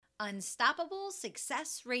Unstoppable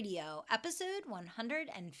Success Radio, episode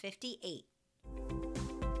 158.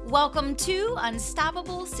 Welcome to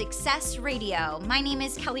Unstoppable Success Radio. My name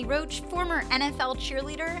is Kelly Roach, former NFL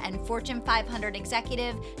cheerleader and Fortune 500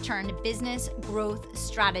 executive turned business growth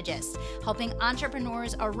strategist, helping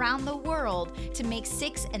entrepreneurs around the world to make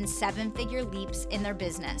 6- and 7-figure leaps in their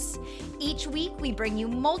business. Each week, we bring you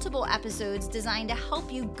multiple episodes designed to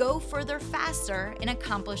help you go further faster in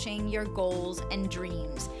accomplishing your goals and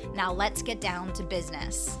dreams. Now let's get down to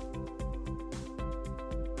business.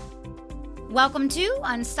 Welcome to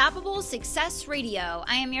Unstoppable Success Radio.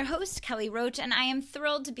 I am your host, Kelly Roach, and I am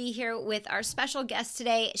thrilled to be here with our special guest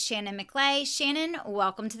today, Shannon McLay. Shannon,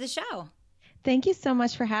 welcome to the show. Thank you so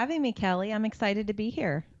much for having me, Kelly. I'm excited to be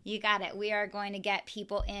here. You got it. We are going to get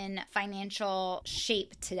people in financial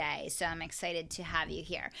shape today, so I'm excited to have you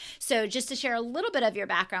here. So just to share a little bit of your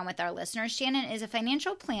background with our listeners, Shannon is a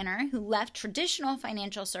financial planner who left traditional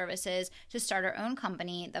financial services to start her own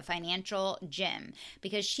company, The Financial Gym,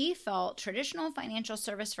 because she felt traditional financial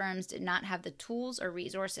service firms did not have the tools or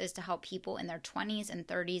resources to help people in their 20s and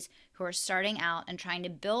 30s who are starting out and trying to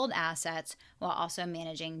build assets while also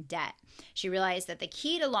managing debt. She realized that the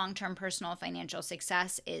key to long-term personal financial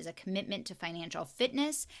success is a commitment to financial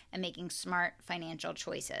fitness and making smart financial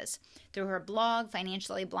choices. Through her blog,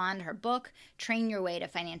 Financially Blonde, her book, Train Your Way to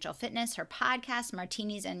Financial Fitness, her podcast,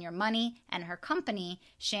 Martinis and Your Money, and her company,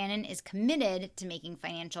 Shannon is committed to making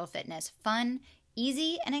financial fitness fun,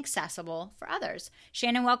 easy, and accessible for others.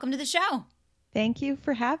 Shannon, welcome to the show. Thank you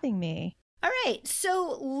for having me. All right,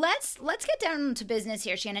 so let's get down to business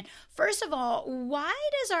here, Shannon. First of all, why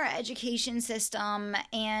does our education system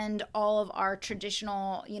and all of our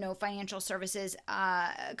traditional, financial services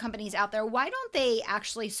companies out there, why don't they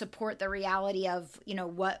actually support the reality of,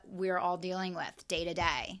 what we're all dealing with day to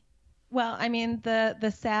day? Well, I mean,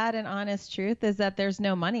 the sad and honest truth is that there's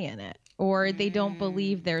no money in it, or they don't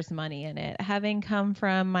believe there's money in it. Having come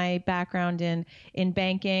from my background in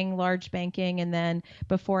banking, large banking, and then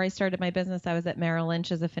before I started my business, I was at Merrill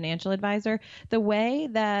Lynch as a financial advisor. The way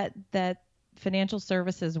that financial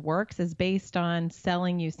services works is based on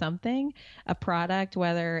selling you something, a product,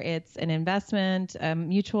 whether it's an investment, a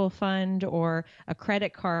mutual fund, or a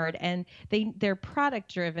credit card, and they're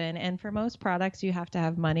product driven. And for most products, you have to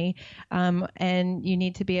have money, and you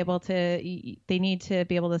need to be able to. They need to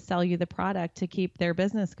be able to sell you the product to keep their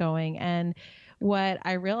business going. And what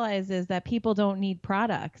I realize is that people don't need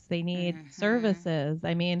products; they need services.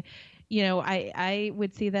 I mean, I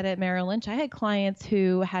would see that at Merrill Lynch. I had clients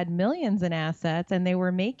who had millions in assets and they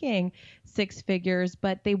were making 6 figures,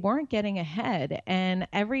 but they weren't getting ahead. And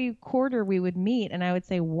every quarter we would meet and I would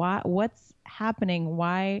say, what's happening?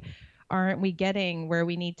 Why aren't we getting where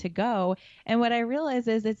we need to go? And what I realize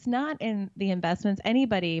is it's not in the investments.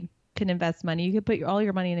 Anybody can invest money. You could put all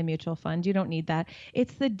your money in a mutual fund. You don't need that.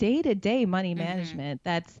 It's the day-to-day money management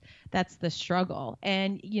that's the struggle.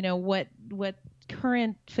 And what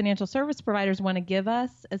current financial service providers want to give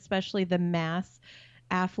us, especially the mass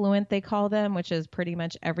affluent, they call them, which is pretty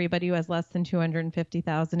much everybody who has less than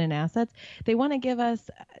 250,000 in assets. They want to give us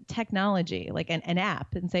technology, like an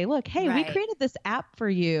app, and say, look, hey, we created this app for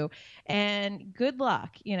you and good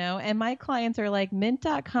luck, and my clients are like,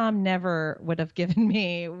 mint.com never would have given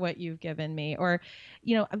me what you've given me. Or,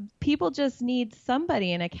 people just need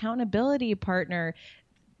somebody, an accountability partner,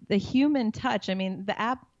 the human touch. I mean, the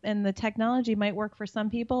app and the technology might work for some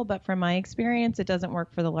people, but from my experience, it doesn't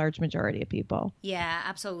work for the large majority of people. Yeah,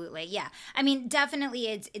 absolutely. Yeah. I mean, definitely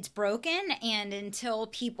it's broken. And until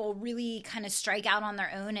people really kind of strike out on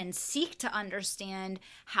their own and seek to understand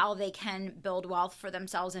how they can build wealth for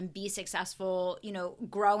themselves and be successful,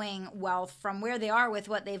 growing wealth from where they are with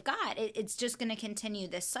what they've got, it's just going to continue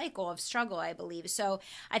this cycle of struggle, I believe. So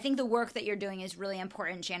I think the work that you're doing is really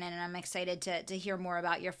important, Shannon, and I'm excited to hear more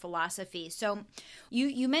about your philosophy. So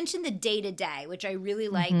you mentioned the day-to-day, which I really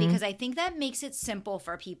like because I think that makes it simple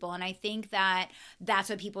for people. And I think that that's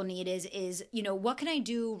what people need is what can I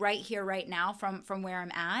do right here, right now from where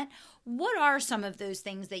I'm at? What are some of those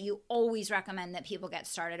things that you always recommend that people get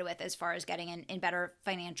started with as far as getting in better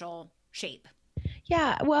financial shape?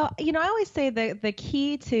 Yeah, well, I always say the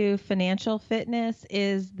key to financial fitness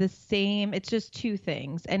is the same. It's just 2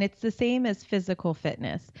 things, and it's the same as physical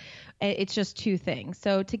fitness. It's just 2 things.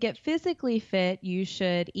 So to get physically fit, you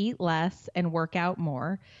should eat less and work out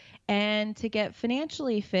more. And to get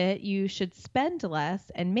financially fit, you should spend less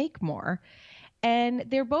and make more. And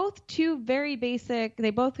they're both 2 very basic,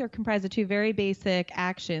 they both are comprised of 2 very basic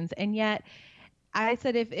actions. And yet I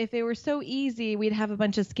said, if it were so easy, we'd have a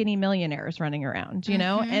bunch of skinny millionaires running around, you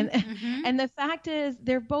know? And the fact is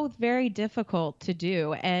they're both very difficult to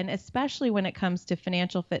do. And especially when it comes to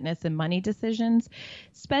financial fitness and money decisions,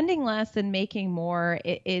 spending less and making more,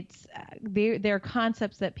 they're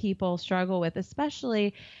concepts that people struggle with,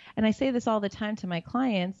 especially, and I say this all the time to my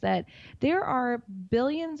clients, that there are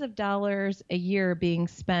billions of dollars a year being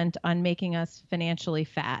spent on making us financially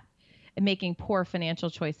fat and making poor financial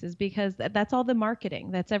choices, because that's all the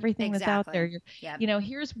marketing. That's everything that's out there.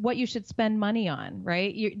 Here's what you should spend money on,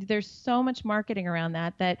 right? There's so much marketing around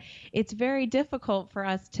that it's very difficult for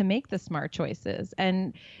us to make the smart choices.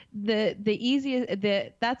 And that's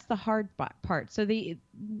the hard part. So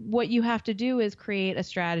what you have to do is create a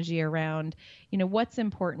strategy around, what's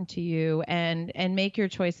important to you and make your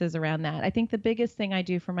choices around that. I think the biggest thing I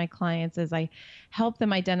do for my clients is I help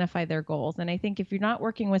them identify their goals. And I think if you're not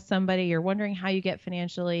working with somebody, you're wondering how you get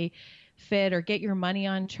financially fit or get your money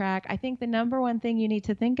on track, I think the number one thing you need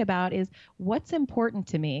to think about is what's important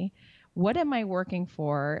to me. What am I working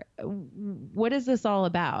for? What is this all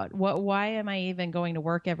about? Why am I even going to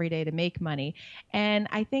work every day to make money? And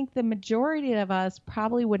I think the majority of us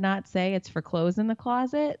probably would not say it's for clothes in the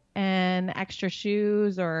closet and extra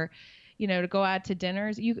shoes or, to go out to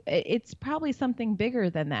dinners. It's probably something bigger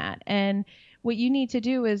than that. And what you need to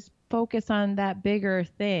do is focus on that bigger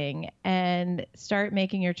thing and start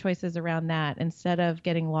making your choices around that instead of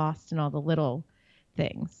getting lost in all the little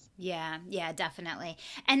things. Yeah, definitely.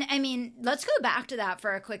 And I mean, let's go back to that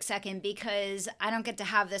for a quick second, because I don't get to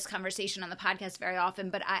have this conversation on the podcast very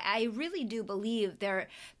often, but I really do believe there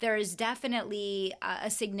is definitely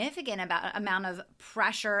a significant amount of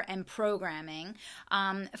pressure and programming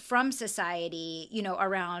from society,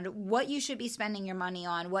 around what you should be spending your money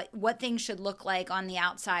on, what things should look like on the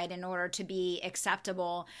outside in order to be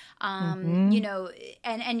acceptable. And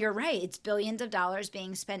you're right, it's billions of dollars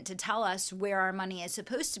being spent to tell us where our money is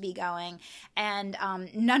supposed to be going, and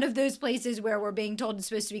none of those places where we're being told it's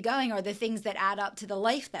supposed to be going are the things that add up to the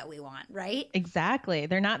life that we want, right? Exactly.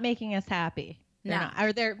 They're not making us happy.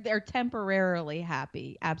 They're temporarily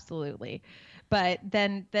happy, absolutely. But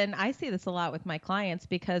then I see this a lot with my clients,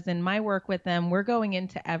 because in my work with them, we're going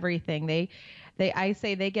into everything. I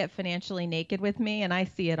say they get financially naked with me, and I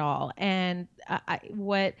see it all. And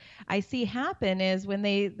what I see happen is when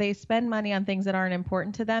they spend money on things that aren't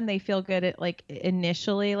important to them, they feel good at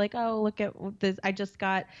initially, oh, look at this, I just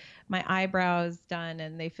got my eyebrows done,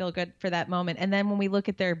 and they feel good for that moment. And then when we look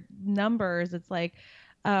at their numbers, it's like,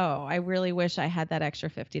 oh, I really wish I had that extra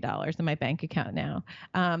 $50 in my bank account now.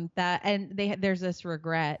 There's this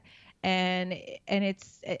regret. And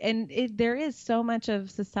there is so much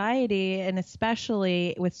of society, and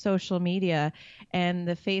especially with social media and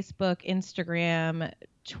the Facebook, Instagram,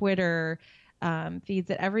 Twitter feeds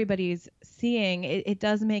that everybody's seeing, it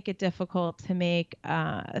does make it difficult to make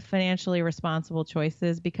financially responsible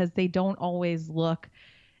choices, because they don't always look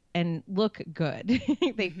good.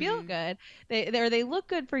 They feel good. They look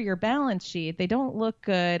good for your balance sheet. They don't look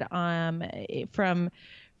good from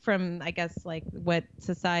I guess like what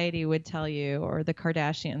society would tell you or the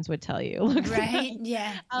Kardashians would tell you. Right.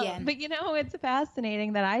 Yeah. But it's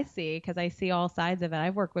fascinating that I see, because I see all sides of it.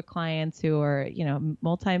 I've worked with clients who are,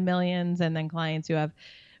 multi-millions, and then clients who have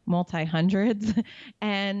multi-hundreds.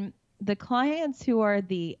 And the clients who are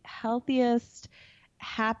the healthiest,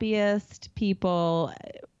 happiest people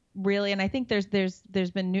really, and I think there's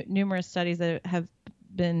been numerous studies that have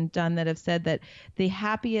been done that have said that the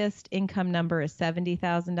happiest income number is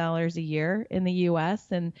 $70,000 a year in the U.S.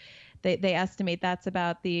 And they estimate that's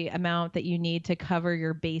about the amount that you need to cover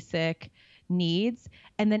your basic needs.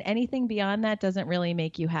 And then anything beyond that doesn't really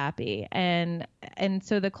make you happy. And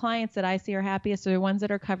so the clients that I see are happiest are the ones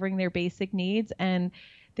that are covering their basic needs, and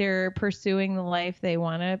they're pursuing the life they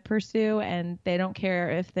want to pursue, and they don't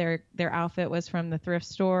care if their outfit was from the thrift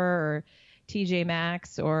store or TJ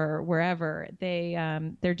Maxx or wherever.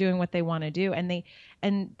 They're doing what they want to do, and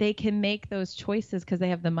they can make those choices because they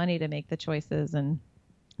have the money to make the choices, and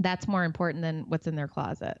that's more important than what's in their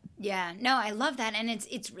closet. Yeah, no, I love that. And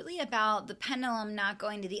it's really about the pendulum not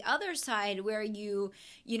going to the other side, where you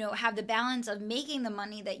have the balance of making the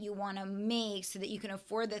money that you want to make so that you can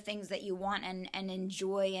afford the things that you want and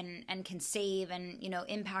enjoy and can save and,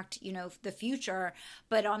 impact, the future.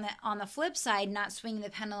 But on the flip side, not swinging the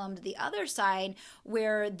pendulum to the other side,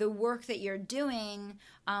 where the work that you're doing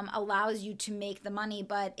allows you to make the money,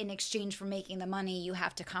 but in exchange for making the money, you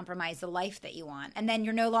have to compromise the life that you want. And then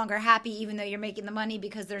you're no longer happy, even though you're making the money,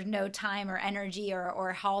 because there's no time or energy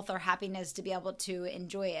or health or happiness to be able to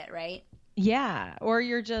enjoy it, right? Yeah. Or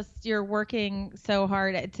you're working so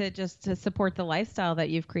hard to support the lifestyle that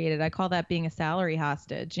you've created. I call that being a salary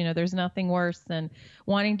hostage. There's nothing worse than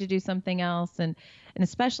wanting to do something else. And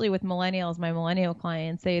especially with millennials, my millennial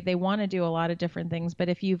clients, they want to do a lot of different things. But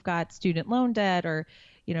if you've got student loan debt or,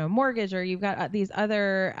 mortgage, or you've got these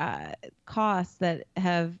other costs that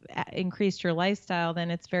have increased your lifestyle, then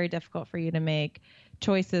it's very difficult for you to make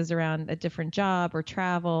choices around a different job or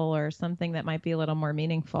travel or something that might be a little more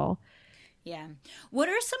meaningful. Yeah. What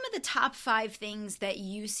are some of the top 5 things that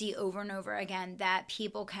you see over and over again that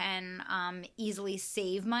people can easily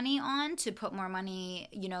save money on to put more money,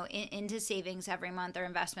 into savings every month or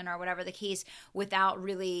investment or whatever the case without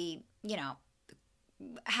really,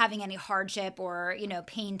 having any hardship or,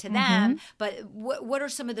 pain to them? But what are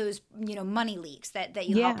some of those, money leaks that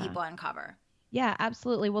you help people uncover? Yeah,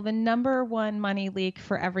 absolutely. Well, the number one money leak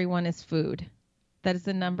for everyone is food. That is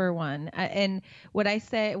the number one. And what I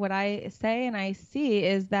say and I see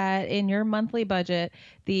is that in your monthly budget,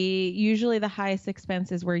 usually the highest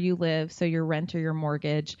expense is where you live. So your rent or your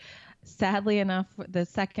mortgage. Sadly enough, the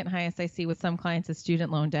second highest I see with some clients is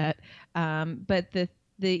student loan debt. But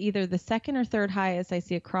either the second or third highest I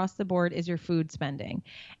see across the board is your food spending.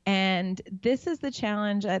 And this is the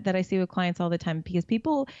challenge that I see with clients all the time, because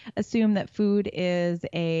people assume that food is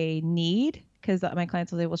a need, because my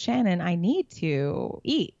clients will say, well, Shannon, I need to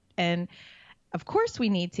eat. And of course we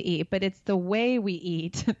need to eat, but it's the way we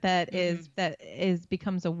eat that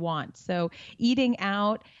becomes a want. So eating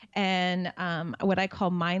out and what I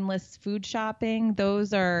call mindless food shopping,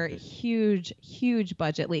 those are huge, huge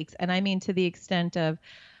budget leaks. And I mean to the extent of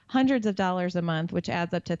hundreds of dollars a month, which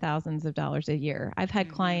adds up to thousands of dollars a year. I've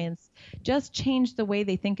had clients just change the way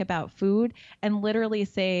they think about food and literally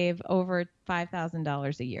save over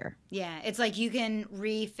 $5,000 a year. Yeah, it's like you can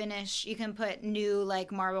refinish, you can put new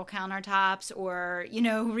like marble countertops, or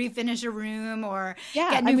refinish a room, or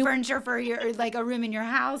get new furniture for your like a room in your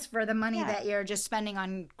house for the money that you're just spending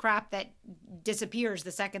on crap that disappears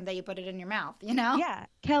the second that you put it in your mouth. Yeah,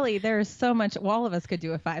 Kelly, there's so much. All of us could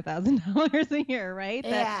do a $5,000 a year, right?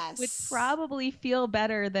 That would probably feel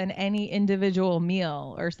better than any individual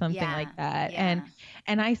meal or something like that. Yeah.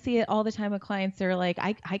 And I see it all the time with clients. They're like,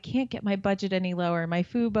 I can't get my budget any lower. My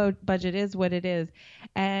food budget is what it is.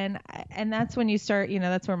 And that's when you start,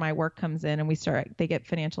 that's where my work comes in, and they get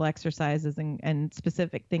financial exercises and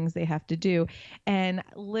specific things they have to do. And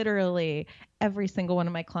literally every single one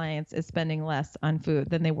of my clients is spending less on food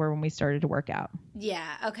than they were when we started to work out. Yeah.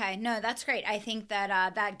 Okay. No, that's great. I think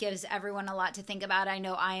that that gives everyone a lot to think about. I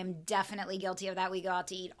know I am definitely guilty of that. We go out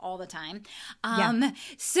to eat all the time.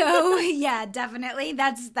 So yeah, definitely.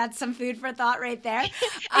 That's some food for thought right there.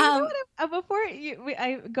 Before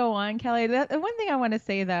I go on, Kelly, the one thing I want to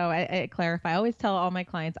say though, I clarify, I always tell all my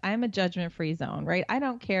clients, I'm a judgment-free zone, right? I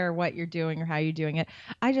don't care what you're doing or how you're doing it.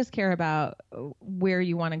 I just care about where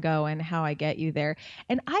you want to go and how I get you there.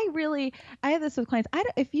 And I have this with clients.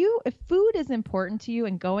 If food is important to you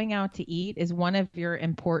and going out to eat is one of your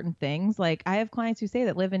important things, like I have clients who say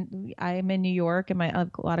that I'm in New York, and a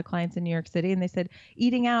lot of clients in New York City, and they said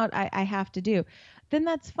eating out I have to do. Then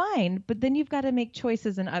that's fine. But then you've got to make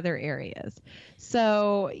choices in other areas.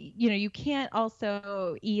 So, you can't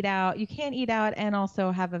also eat out. You can't eat out and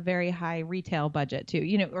also have a very high retail budget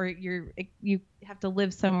too, or you have to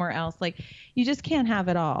live somewhere else. Like you just can't have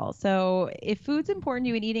it all. So if food's important to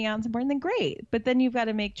you and eating out is important, then great. But then you've got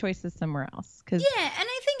to make choices somewhere else. Yeah. And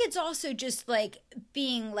I think it's also just like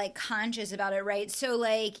being like conscious about it, right? So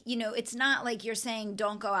like, it's not like you're saying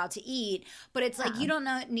don't go out to eat, but it's like you don't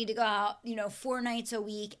need to go out, 4 nights a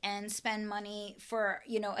week and spend money for,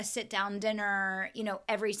 a sit down dinner,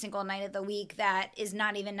 every single night of the week that is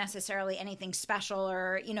not even necessarily anything special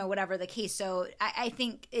or, whatever the case. So I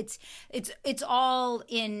think it's all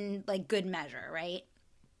in like good measure, right?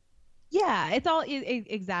 Yeah, it's all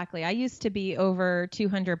exactly. I used to be over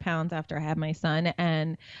 200 pounds after I had my son,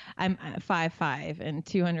 and I'm 5'5" and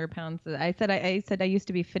 200 pounds. I said I used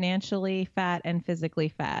to be financially fat and physically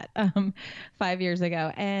fat 5 years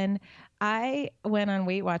ago, and I went on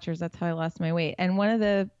Weight Watchers. That's how I lost my weight. And one of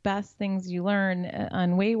the best things you learn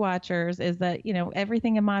on Weight Watchers is that,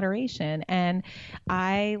 everything in moderation. And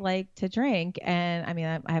I like to drink. And I mean,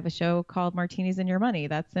 I have a show called Martinis and Your Money.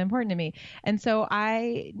 That's important to me. And so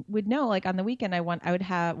I would know, like on the weekend, want to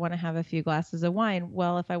have a few glasses of wine.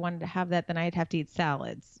 Well, if I wanted to have that, then I'd have to eat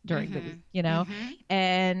salads during the week,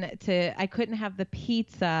 and I couldn't have the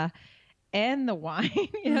pizza and the wine.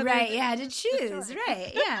 Right. Yeah. To choose.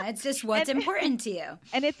 Right. Yeah. It's just what's important to you.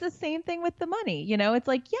 And it's the same thing with the money. It's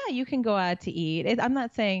like, yeah, you can go out to eat. I'm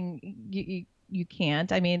not saying you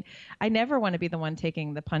can't. I mean, I never want to be the one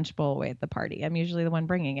taking the punch bowl away at the party. I'm usually the one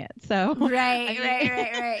bringing it. So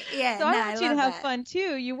Right. Yeah. So no, I want you to have that. fun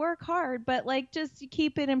too. You work hard, but like just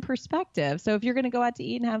keep it in perspective. So if you're going to go out to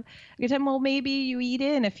eat and have a good time, well, maybe you eat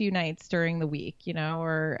in a few nights during the week,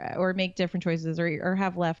 or make different choices, or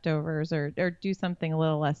have leftovers, or do something a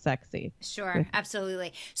little less sexy. Sure,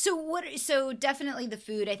 absolutely. So definitely the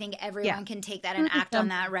food. I think everyone can take that and act on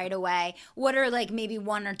that right away. What are like maybe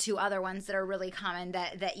one or two other ones that are really common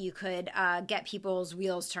that you could get people's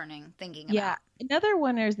wheels turning thinking about? Yeah. Another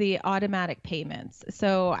one is the automatic payments.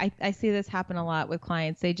 So I see this happen a lot with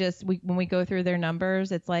clients. When we go through their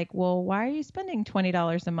numbers, it's like, well, why are you spending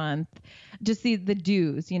 $20 a month? Just the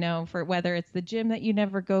dues, for whether it's the gym that you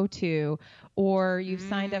never go to, or you've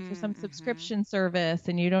signed up for some subscription service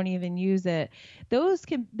and you don't even use it. Those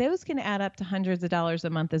can add up to hundreds of dollars a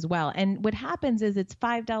month as well. And what happens is it's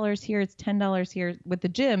 $5 here, it's $10 here. With the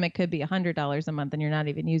gym, it could be $100 a month and you're not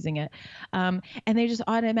even using it. And they just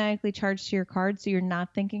automatically charge to your card, so you're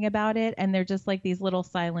not thinking about it, and they're just like these little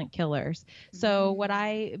silent killers. So what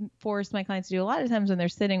I force my clients to do a lot of times when they're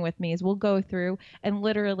sitting with me is we'll go through and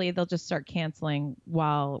literally they'll just start canceling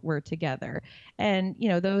while we're together. And,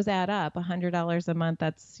 those add up. $100 a month,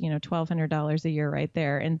 that's, $1,200 a year right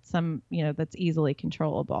there. And some, that's easily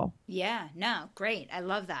controllable. Yeah, no, great. I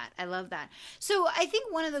love that. So I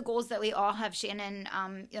think one of the goals that we all have, Shannon,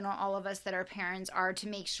 all of us that are parents, are to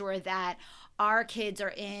make sure that our kids are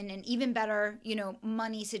in an even better,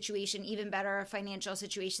 money situation, even better financial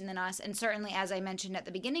situation than us. And certainly, as I mentioned at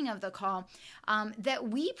the beginning of the call, that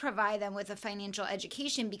we provide them with a financial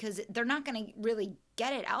education, because they're not going to really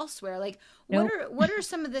get it elsewhere. Like, what are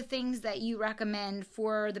some of the things that you recommend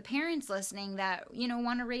for the parents listening that,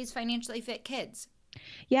 want to raise financially fit kids?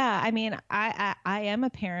 Yeah, I mean, I am a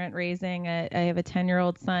parent raising I have a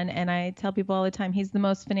 10-year-old son, and I tell people all the time he's the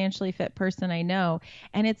most financially fit person I know.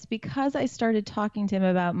 And it's because I started talking to him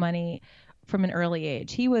about money from an early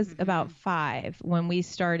age. He was about 5 when we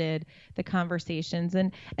started the conversations.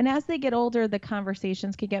 And as they get older, the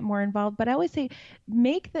conversations can get more involved. But I always say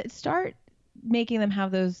start making them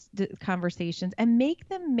have those conversations and make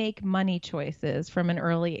them make money choices from an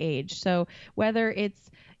early age. So whether it's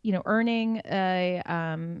earning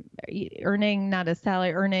not a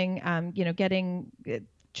salary, earning, getting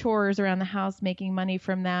chores around the house, making money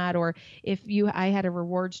from that. Or I had a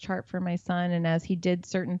rewards chart for my son, and as he did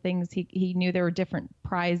certain things, he knew there were different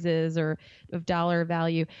prizes or of dollar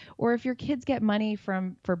value. Or if your kids get money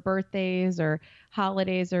for birthdays or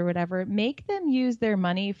holidays or whatever, make them use their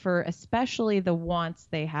money for especially the wants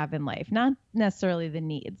they have in life, not necessarily the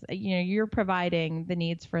needs. You're providing the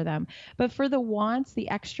needs for them, but for the wants, the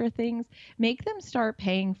extra things, make them start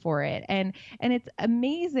paying for it. And it's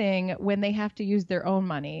amazing when they have to use their own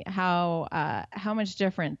money, how much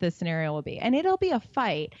different this scenario will be. And it'll be a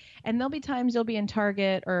fight, and there'll be times you'll be in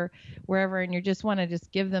Target or wherever and you just want to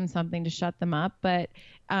just give them something to shut them up, but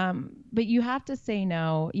you have to say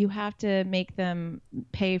no. You have to make them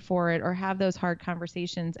pay for it or have those hard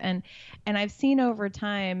conversations. And I've seen over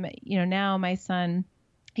time, now my son,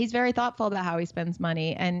 he's very thoughtful about how he spends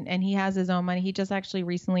money, and he has his own money. He just actually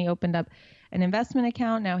recently opened up an investment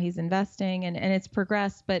account. Now he's investing, and it's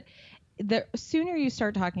progressed. But the sooner you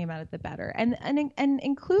start talking about it, the better. And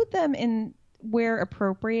include them in where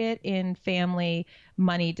appropriate in family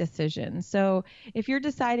money decisions. So if you're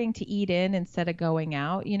deciding to eat in instead of going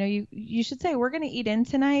out, you should say, we're going to eat in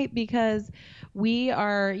tonight because we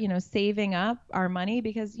are, saving up our money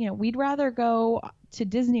because, we'd rather go to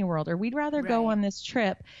Disney World, or we'd rather go on this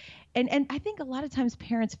trip. And I think a lot of times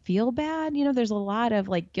parents feel bad. There's a lot of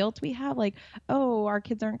like guilt we have, like, oh, our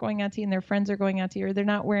kids aren't going out to eat and their friends are going out to eat, or they're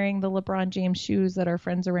not wearing the LeBron James shoes that our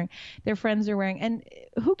friends are wearing. Their friends are wearing. And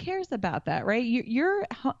who cares about that, right? Your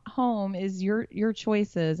home is your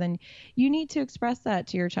choices, and you need to express that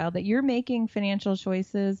to your child, that you're making financial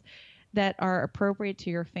choices that are appropriate to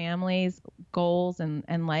your family's goals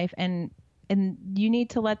and life. And you need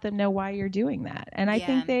to let them know why you're doing that. And I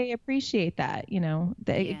think they appreciate that,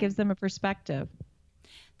 that it gives them a perspective.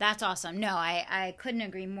 That's awesome. No, I couldn't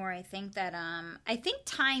agree more. I think that I think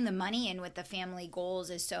tying the money in with the family goals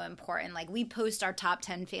is so important. Like, we post our top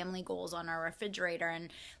 10 family goals on our refrigerator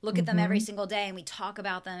and look at them every single day, and we talk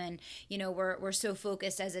about them, and we're so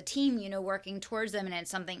focused as a team, working towards them. And it's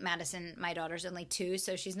something, Madison, my daughter's only 2,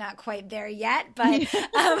 so she's not quite there yet, but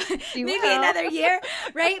maybe another year,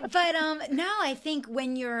 right? But no, I think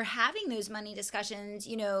when you're having those money discussions,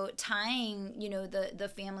 tying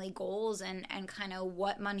the family goals and kind of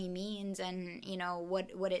what money money means and, you know,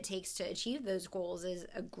 what it takes to achieve those goals is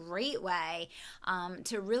a great way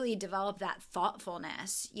to really develop that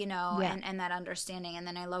thoughtfulness, you know, and that understanding. And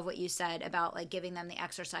then I love what you said about like giving them the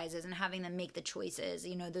exercises and having them make the choices.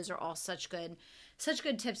 You know, those are all such good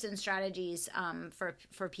tips and strategies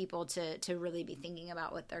for people to really be thinking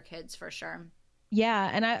about with their kids, for sure. Yeah.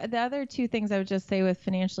 And the other two things I would just say with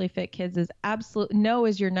financially fit kids is absolute no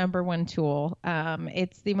is your number one tool.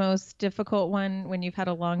 It's the most difficult one when you've had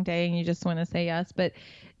a long day and you just want to say yes, but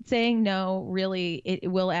saying no really,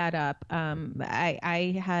 it will add up.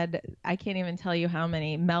 I can't even tell you how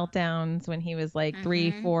many meltdowns when he was like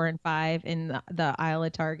 3, 4, and 5 in the aisle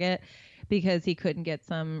of Target because he couldn't get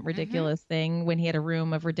some ridiculous thing when he had a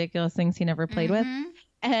room of ridiculous things he never played with.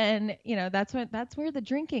 And, you know, that's where the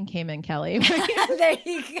drinking came in, Kelly. There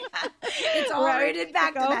you go. It's all rooted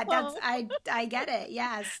back to that. I get it.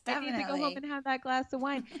 Yes, definitely. I need to go home and have that glass of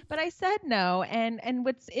wine. But I said no. And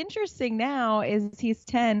what's interesting now is he's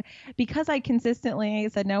 10. Because I consistently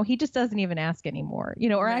said no, he just doesn't even ask anymore. You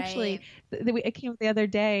know, or actually, it came up the other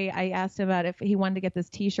day. I asked him about if he wanted to get this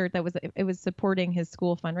T-shirt that was supporting his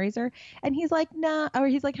school fundraiser. And he's like, nah. Or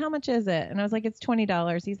he's like, how much is it? And I was like, it's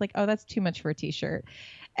 $20. He's like, oh, that's too much for a T-shirt.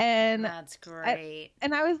 And that's great.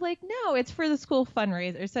 I was like, no, it's for the school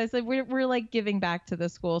fundraiser. So I said, we're like giving back to the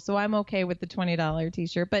school. So I'm okay with the $20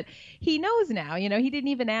 T-shirt, but he knows now, you know, he didn't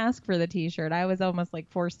even ask for the T-shirt. I was almost like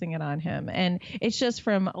forcing it on him. And it's just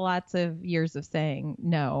from lots of years of saying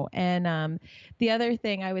no. And the other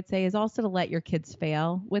thing I would say is also to let your kids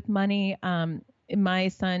fail with money. My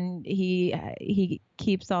son, he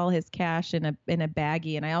keeps all his cash in a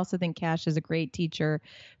baggie. And I also think cash is a great teacher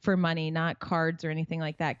for money, not cards or anything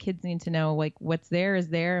like that. Kids need to know like what's there is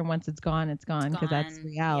there. And once it's gone, because that's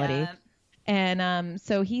reality. Yep. And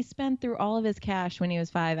so he spent through all of his cash when he was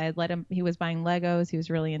 5. I let him, he was buying Legos. He was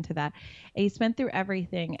really into that. He spent through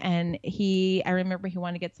everything. And I remember he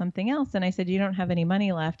wanted to get something else. And I said, you don't have any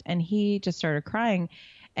money left. And he just started crying.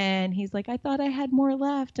 And he's like, I thought I had more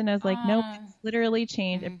left. And I was like, nope, it's literally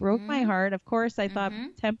changed. It broke my heart. Of course, I thought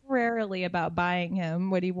temporarily about buying him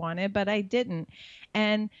what he wanted, but I didn't.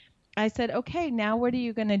 And I said, okay, now what are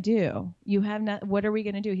you going to do? What are we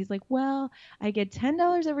going to do? He's like, well, I get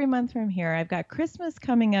 $10 every month from here. I've got Christmas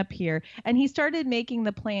coming up here. And he started making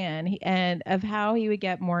the plan of how he would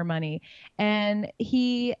get more money. And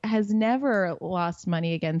he has never lost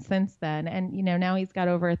money again since then. And, you know, now he's got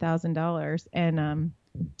over $1,000 and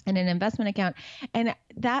an investment account. And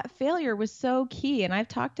that failure was so key. And I've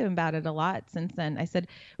talked to him about it a lot since then. I said,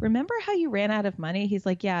 remember how you ran out of money? He's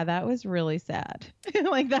like, yeah, that was really sad.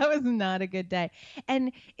 Like that was not a good day.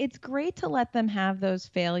 And it's great to let them have those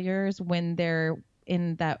failures when they're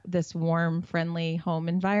in this warm, friendly home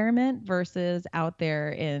environment versus out there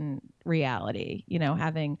in reality, you know,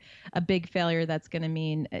 having a big failure that's going to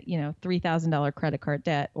mean, you know, $3,000 credit card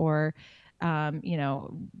debt or you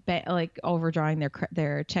know, like overdrawing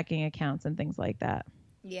their checking accounts and things like that.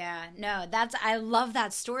 Yeah, no, I love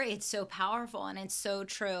that story. It's so powerful and it's so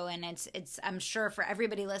true. And it's, I'm sure for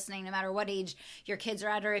everybody listening, no matter what age your kids are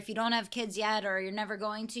at, or if you don't have kids yet, or you're never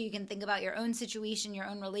going to, you can think about your own situation, your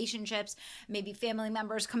own relationships, maybe family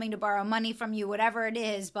members coming to borrow money from you, whatever it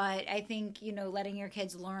is. But I think, you know, letting your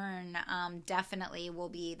kids learn definitely will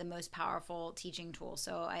be the most powerful teaching tool.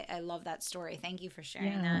 So I love that story. Thank you for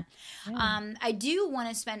sharing that. Yeah. I do want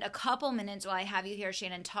to spend a couple minutes while I have you here,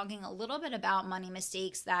 Shannon, talking a little bit about money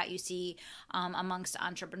mistakes that you see amongst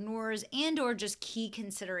entrepreneurs and or just key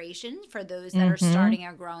considerations for those that are starting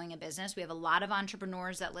or growing a business. We have a lot of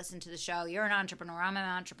entrepreneurs that listen to the show. You're an entrepreneur. I'm an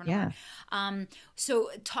entrepreneur. Yeah. So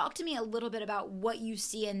talk to me a little bit about what you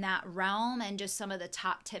see in that realm and just some of the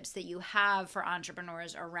top tips that you have for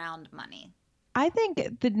entrepreneurs around money. I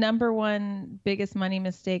think the number one biggest money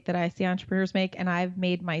mistake that I see entrepreneurs make, and I've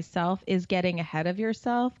made myself, is getting ahead of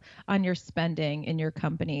yourself on your spending in your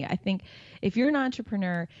company. I think if you're an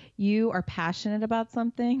entrepreneur, you are passionate about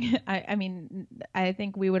something. I mean, I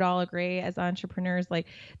think we would all agree as entrepreneurs, like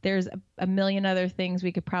there's a million other things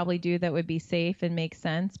we could probably do that would be safe and make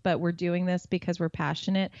sense, but we're doing this because we're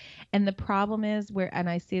passionate. And the problem is and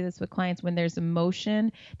I see this with clients, when there's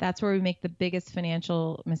emotion, that's where we make the biggest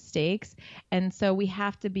financial mistakes. And so we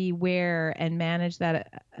have to be aware and manage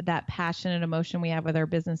that passionate emotion we have with our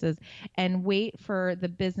businesses, and wait for the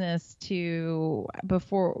business to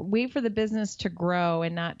grow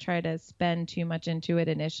and not try to spend too much into it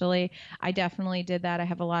initially. I definitely did that. I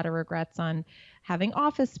have a lot of regrets on having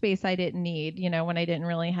office space I didn't need, when I didn't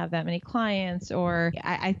really have that many clients, or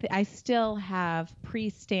I still have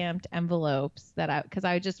pre-stamped envelopes because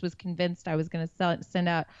I just was convinced I was going to send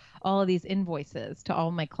out all of these invoices to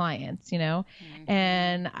all my clients,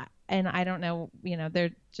 and I don't know,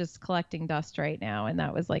 they're just collecting dust right now. And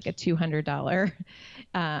that was like a $200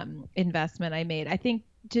 investment I made. I think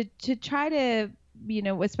to try to,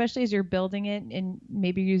 especially as you're building it and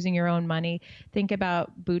maybe using your own money, think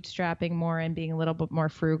about bootstrapping more and being a little bit more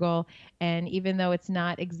frugal. And even though it's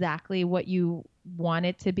not exactly what you want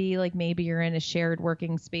it to be, like maybe you're in a shared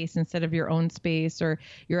working space instead of your own space, or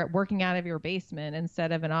you're working out of your basement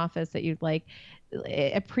instead of an office that you'd like,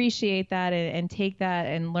 appreciate that and take that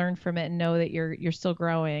and learn from it and know that you're still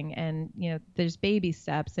growing, and there's baby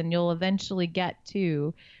steps and you'll eventually get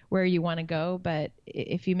to where you want to go. But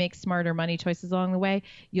if you make smarter money choices along the way,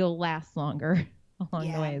 you'll last longer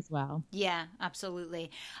along the way as well. Yeah,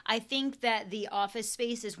 absolutely. I think that the office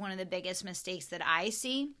space is one of the biggest mistakes that I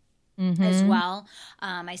see as well.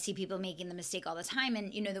 I see people making the mistake all the time.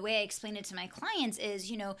 And, the way I explain it to my clients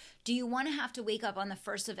is, do you want to have to wake up on the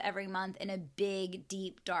first of every month in a big,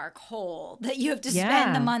 deep, dark hole that you have to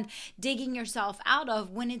spend the month digging yourself out of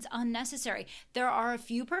when it's unnecessary? There are a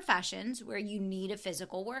few professions where you need a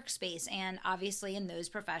physical workspace. And obviously in those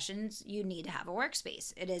professions, you need to have a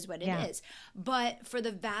workspace. It is what it is. But for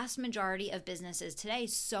the vast majority of businesses today,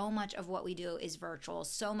 so much of what we do is virtual.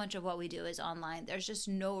 So much of what we do is online. There's just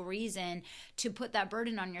no reason to put that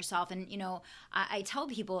burden on yourself. And, I tell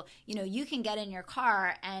people, you can get in your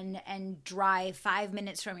car and drive 5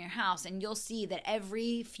 minutes from your house, and you'll see that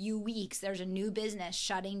every few weeks there's a new business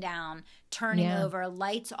shutting down, turning over,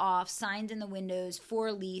 lights off, signs in the windows,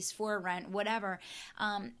 for lease, for rent, whatever.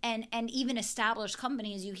 And even established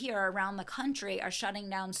companies you hear around the country are shutting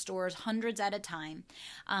down stores hundreds at a time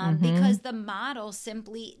because the model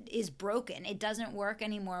simply is broken. It doesn't work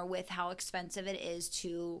anymore with how expensive it is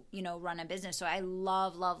to, run a business. So I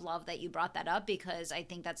love that you brought that up, because I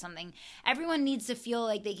think that's something everyone needs to feel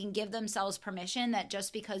like they can give themselves permission that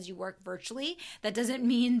just because you work virtually, that doesn't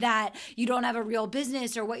mean that you don't have a real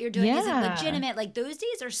business or what you're doing isn't legitimate. Like, those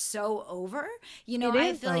days are so over.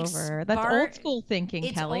 I feel over. Like that's old school thinking,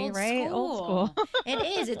 Kelly, right? Old school.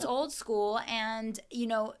 It is. It's old school. And,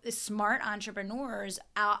 smart entrepreneurs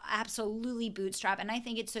absolutely bootstrap. And I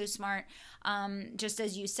think it's so smart, just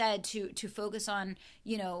as you said, to focus on,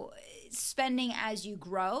 spending as you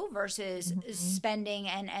grow versus spending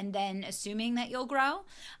and then assuming that you'll grow.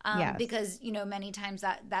 Because, many times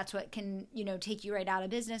that's what can, take you right out of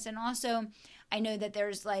business. And also, I know that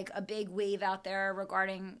there's like a big wave out there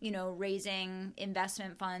regarding, raising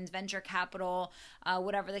investment funds, venture capital,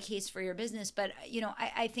 whatever the case for your business. But,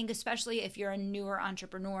 I think especially if you're a newer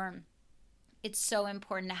entrepreneur, it's so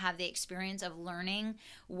important to have the experience of learning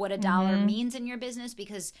what a dollar means in your business,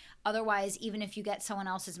 because otherwise, even if you get someone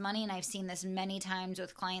else's money, and I've seen this many times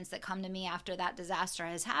with clients that come to me after that disaster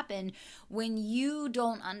has happened, when you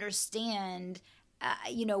don't understand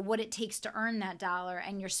what it takes to earn that dollar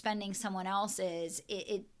and you're spending someone else's,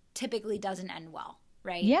 it typically doesn't end well.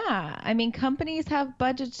 Right. Yeah. I mean, companies have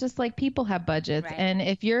budgets just like people have budgets. Right. And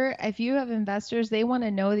if you have investors, they want to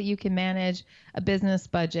know that you can manage a business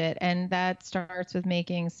budget. And that starts with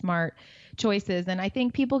making smart choices. And I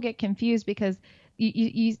think people get confused because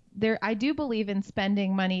I do believe in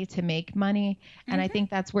spending money to make money. And I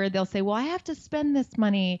think that's where they'll say, well, I have to spend this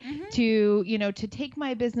money to take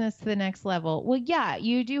my business to the next level. Well, yeah,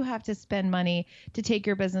 you do have to spend money to take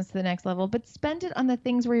your business to the next level, but spend it on the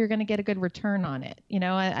things where you're going to get a good return on it.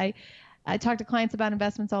 I talk to clients about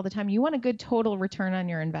investments all the time. You want a good total return on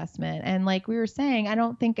your investment. And like we were saying, I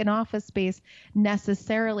don't think an office space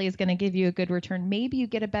necessarily is going to give you a good return. Maybe you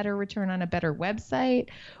get a better return on a better website,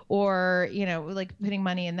 or, like putting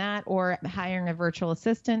money in that, or hiring a virtual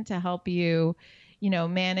assistant to help you,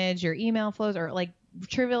 manage your email flows, or like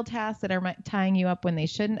trivial tasks that are tying you up when they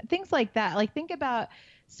shouldn't. Things like that. Like, think about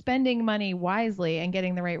spending money wisely and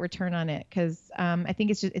getting the right return on it. Because I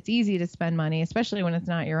think it's easy to spend money, especially when it's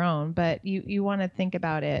not your own. But you want to think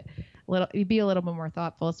about it be a little bit more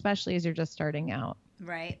thoughtful, especially as you're just starting out.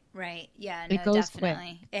 Right. Yeah, it goes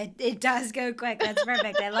definitely. Quick. It does go quick. That's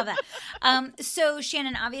perfect. I love that. So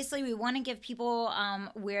Shannon, obviously we want to give people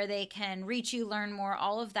where they can reach you, learn more,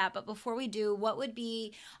 all of that. But before we do, what would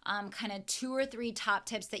be kind of 2 or 3 top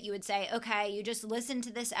tips that you would say, okay, you just listened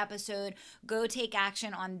to this episode, go take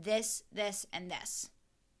action on this, and this?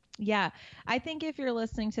 Yeah. I think if you're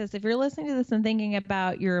listening to this and thinking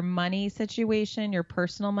about your money situation, your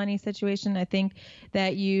personal money situation, I think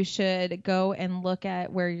that you should go and look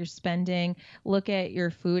at where you're spending, look at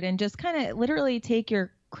your food, and just kind of literally take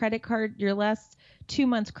your credit card, your last 2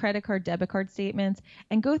 months credit card, debit card statements,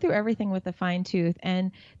 and go through everything with a fine tooth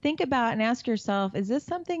and think about and ask yourself, is this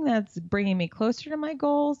something that's bringing me closer to my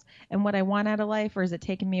goals and what I want out of life, or is it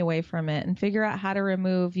taking me away from it? And figure out how to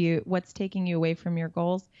remove what's taking you away from your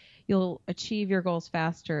goals. You'll achieve your goals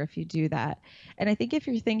faster if you do that. And I think if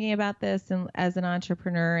you're thinking about this and as an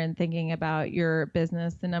entrepreneur and thinking about your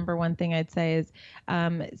business, the number one thing I'd say is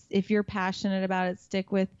if you're passionate about it,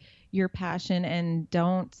 stick with your passion and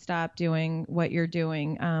don't stop doing what you're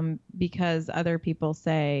doing because other people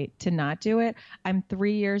say to not do it. I'm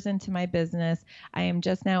 3 years into my business. I am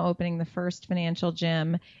just now opening the first financial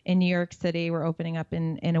gym in New York City. We're opening up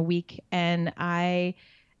in a week, and I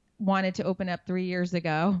wanted to open up 3 years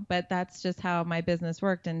ago, but that's just how my business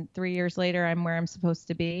worked. And 3 years later, I'm where I'm supposed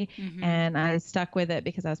to be. And I stuck with it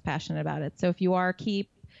because I was passionate about it. So if you are, keep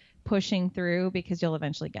pushing through because you'll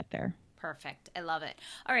eventually get there. Perfect. I love it.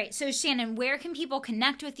 All right. So Shannon, where can people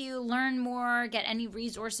connect with you, learn more, get any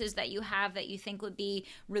resources that you have that you think would be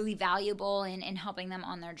really valuable in helping them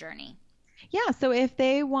on their journey? Yeah. So if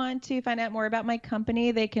they want to find out more about my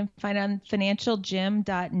company, they can find it on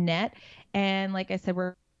financialgym.net. And like I said,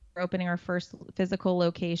 we're opening our first physical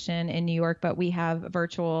location in New York, but we have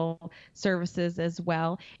virtual services as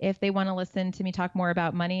well. If they want to listen to me talk more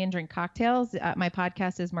about money and drink cocktails, my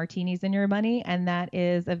podcast is Martinis in Your Money, and that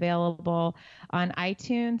is available on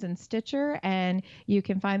iTunes and Stitcher. And you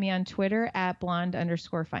can find me on Twitter at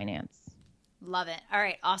blonde_finance. Love it. All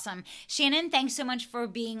right. Awesome. Shannon, thanks so much for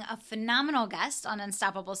being a phenomenal guest on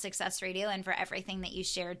Unstoppable Success Radio and for everything that you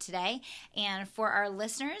shared today. And for our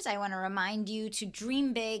listeners, I want to remind you to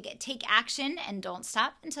dream big, take action, and don't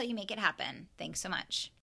stop until you make it happen. Thanks so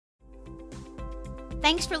much.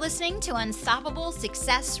 Thanks for listening to Unstoppable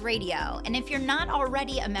Success Radio. And if you're not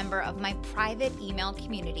already a member of my private email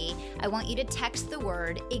community, I want you to text the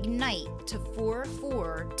word IGNITE to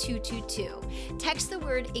 44222. Text the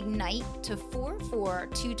word IGNITE to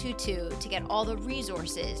 44222 to get all the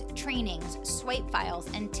resources, trainings, swipe files,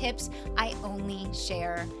 and tips I only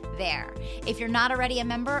share there. If you're not already a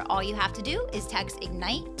member, all you have to do is text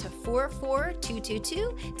IGNITE to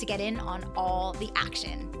 44222 to get in on all the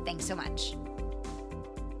action. Thanks so much.